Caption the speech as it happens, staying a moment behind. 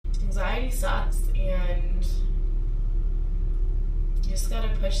really sucks, and you just gotta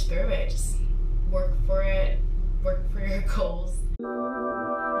push through it. Just work for it, work for your goals.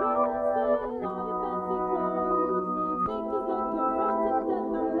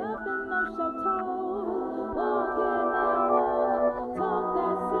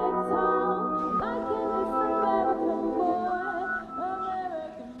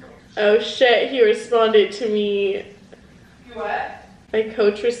 Oh shit, he responded to me. What? My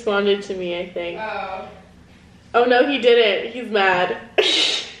coach responded to me, I think. Oh. Oh no, he didn't. He's mad. What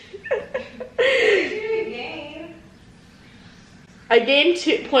did you gain? I gained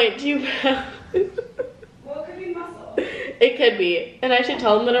 2.2 pounds. Well, it could be muscle. It could be. And I should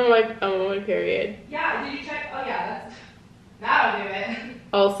tell him that I'm on my period. Yeah, did you check? Oh yeah, that'll do it.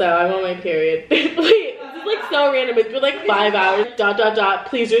 Also, I'm on my period. Wait, this is like so random. It's been like 5 hours. ...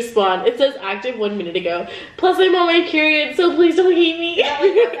 Please respond. It says active 1 minute ago. Plus, I'm on my period, so please don't hate me.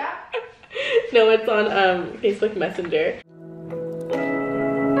 No, it's on Facebook Messenger.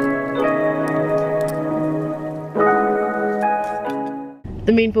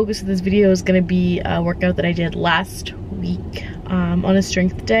 The main focus of this video is going to be a workout that I did last week on a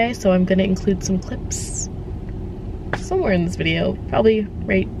strength day, so I'm going to include some clips somewhere in this video, probably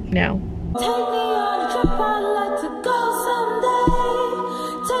right now. Take me on a trip, I'd like to go someday.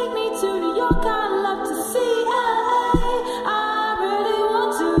 Take me to New York, I'd love to see LA. I really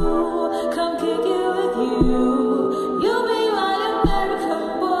want to come kick it with you. You'll be my American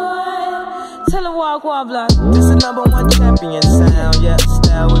boy. Tell her walk, block. This is #1 champion sound, yeah.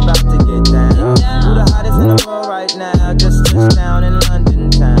 Style, we about to get down. Who the hottest in the world right now? Just touched down in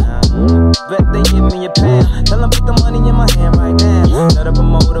London town. Bet they give me a pound. Tell them put the money in my hand right now. Set up a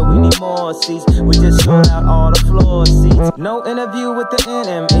motor, we need more seats. We just sold out all the floor seats. No interview with the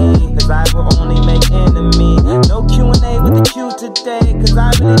NME, cause I will only make enemies. No Q&A with the Q today, cause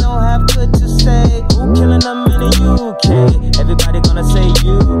I really don't have good to say. Who killing them in the UK? Everybody gonna say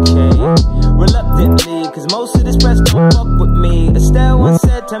UK. Reluctantly, cause most of this press don't fuck with me. Estelle once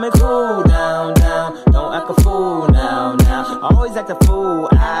said, tell me cool down, down. Don't act a fool now, now. Always act a fool,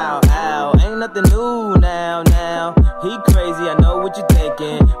 ow, ow. Ain't nothing new now, now. He crazy, I know what you're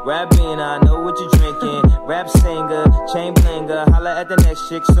thinking. Rapping, I know what you're drinking. Rap singer, chain blinger. Holla at the next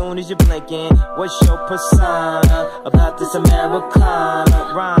chick soon as you're blinking. What's your persona about this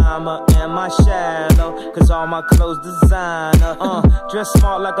Americana? Rhymer, am I shallow? Cause all my clothes designer. Dress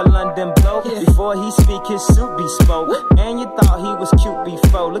smart like a London bloke. Before he speak, his suit be spoke. And you thought he was cute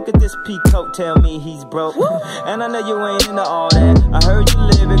before. Look at this peacoat, tell me he's broke. And I know you ain't into all that. I heard your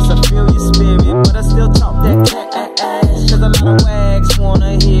lyrics, I feel your spirit. But I still talk that cat ass. Cause a lot of wags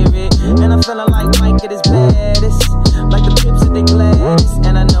wanna hear it. And I'm feeling like Mike at his baddest. Like the pips at they Gladys.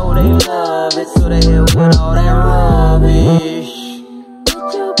 And I know they love it. So they hell with all that rubbish.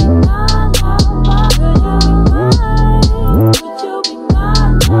 Would you be my lover? Would you be mine? Would you be my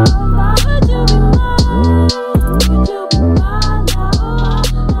lover? Would you be mine? Would you be my lover?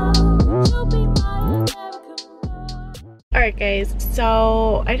 Would you be my American boy? Alright guys,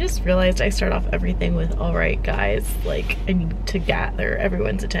 so I just realized I start off everything with alright guys, like I need to gather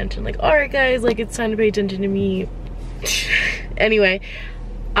everyone's attention, like alright guys, like it's time to pay attention to me. Anyway,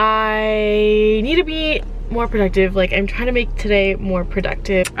 I need to be more productive, like I'm trying to make today more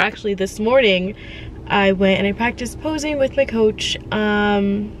productive. Actually this morning I went and I practiced posing with my coach,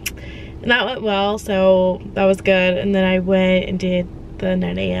 and that went well, so that was good. And then I went and did the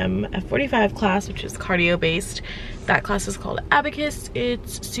 9 AM F45 class, which is cardio based. That class is called Abacus.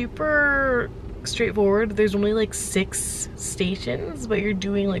 It's super straightforward. There's only like 6 stations, but you're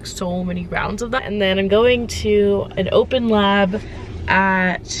doing like so many rounds of that. And then I'm going to an open lab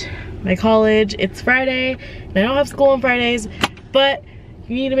at my college. It's Friday and I don't have school on Fridays, but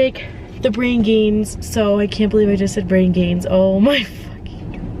you need to make the brain gains. So I can't believe I just said brain gains. Oh my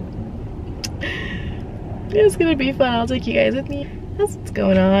fucking God. It's gonna be fun. I'll take you guys with me. That's what's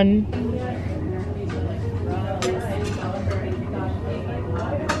going on.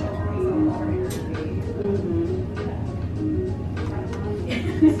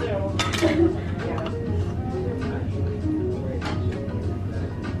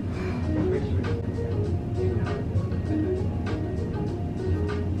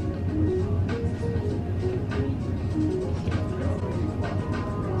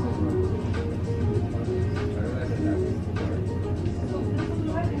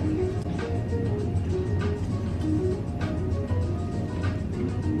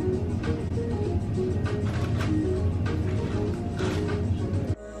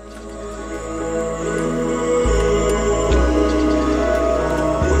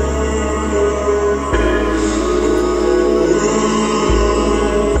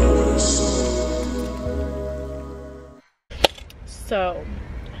 So,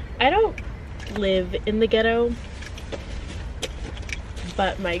 I don't live in the ghetto,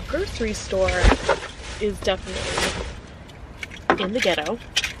 but my grocery store is definitely in the ghetto.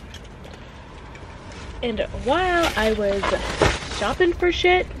 And while I was shopping for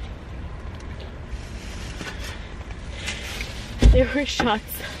shit, there were shots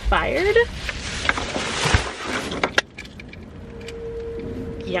fired.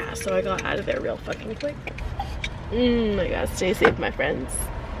 Yeah, so I got out of there real fucking quick. My god, stay safe, my friends.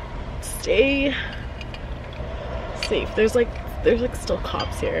 Stay safe. There's like still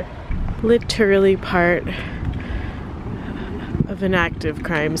cops here. Literally part of an active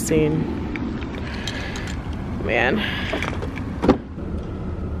crime scene. Man.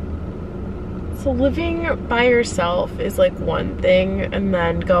 So living by yourself is like one thing, and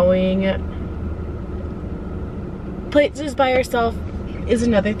then going places by yourself is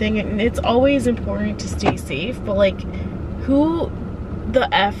another thing, and it's always important to stay safe, but like, who the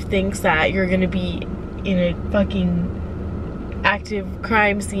F thinks that you're gonna be in a fucking active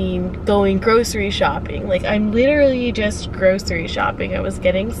crime scene going grocery shopping? Like, I'm literally just grocery shopping. I was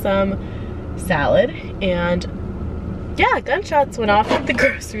getting some salad, and yeah, gunshots went off at the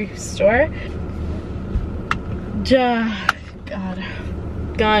grocery store. God,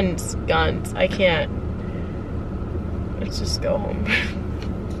 guns, I can't. Let's just go home.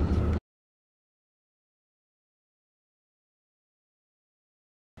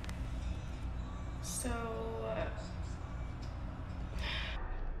 So,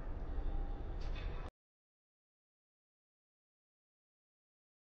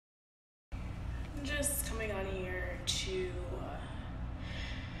 I'm just coming on here to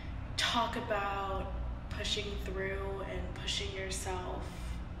talk about pushing through and pushing yourself.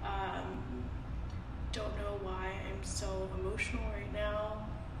 Don't know why I'm so emotional right now.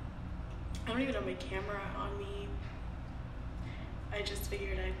 I don't even have my camera on me. I just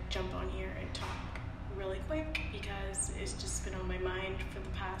figured I'd jump on here and talk really quick because it's just been on my mind for the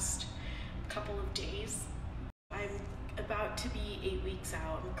past couple of days. I'm about to be 8 weeks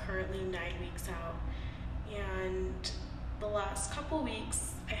out. I'm currently 9 weeks out, and the last couple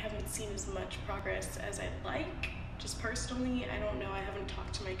weeks I haven't seen as much progress as I'd like. Just personally, I don't know. I haven't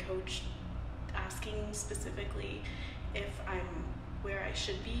talked to my coach asking specifically if I'm where I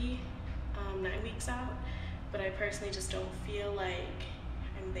should be 9 weeks out, but I personally just don't feel like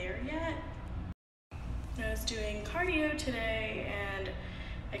I'm there yet. I was doing cardio today, and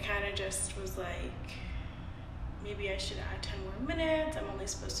I kind of just was like, maybe I should add 10 more minutes. I'm only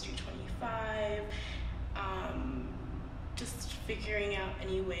supposed to do 25. Just figuring out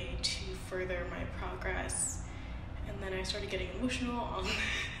any way to further my progress. And then I started getting emotional on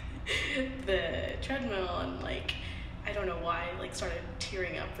the treadmill, and like, I don't know why, like started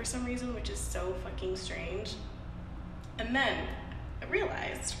tearing up for some reason, which is so fucking strange. And then I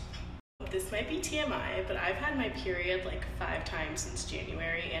realized, this might be TMI, but I've had my period like 5 times since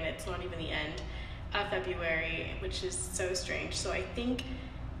January, and it's not even the end of February, which is so strange. So I think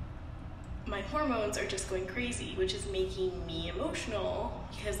my hormones are just going crazy, which is making me emotional,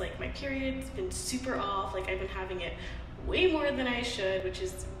 because like my period's been super off. Like, I've been having it way more than I should, which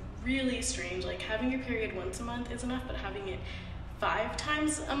is really strange. Like, having your period once a month is enough, but having it 5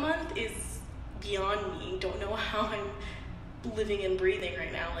 times a month is beyond me. Don't know how I'm living and breathing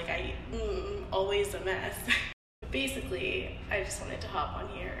right now. Like, always a mess. Basically, I just wanted to hop on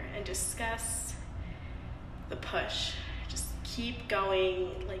here and discuss the push. Just keep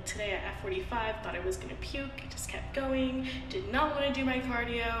going. Like today at F45, thought I was gonna puke, just kept going. Did not want to do my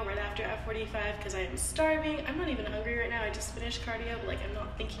cardio right after F45 because I am starving. I'm not even hungry right now. I just finished cardio, but like, I'm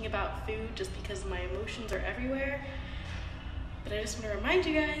not thinking about food just because my emotions are everywhere. But I just want to remind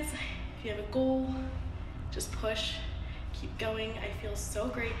you guys, if you have a goal, just push, keep going. I feel so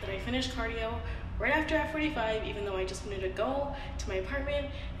great that I finished cardio right after F45, even though I just wanted to go to my apartment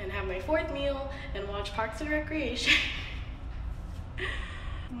and have my 4th meal and watch Parks and Recreation.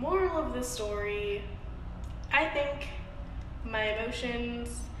 Moral of the story, I think my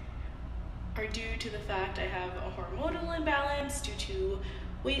emotions are due to the fact I have a hormonal imbalance due to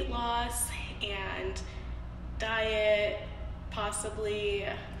weight loss and diet, possibly.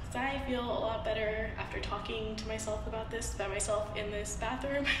 So I feel a lot better after talking to myself about this by myself in this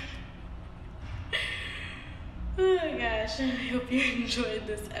bathroom. Oh my gosh, I hope you enjoyed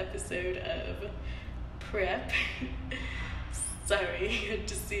this episode of Prep. Sorry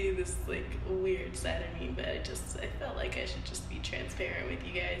to see this like weird side of me, but I felt like I should just be transparent with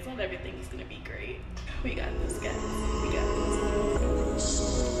you guys. Not everything's gonna be great. We got this, guys. We got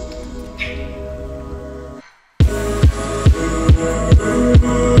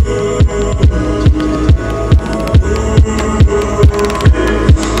this.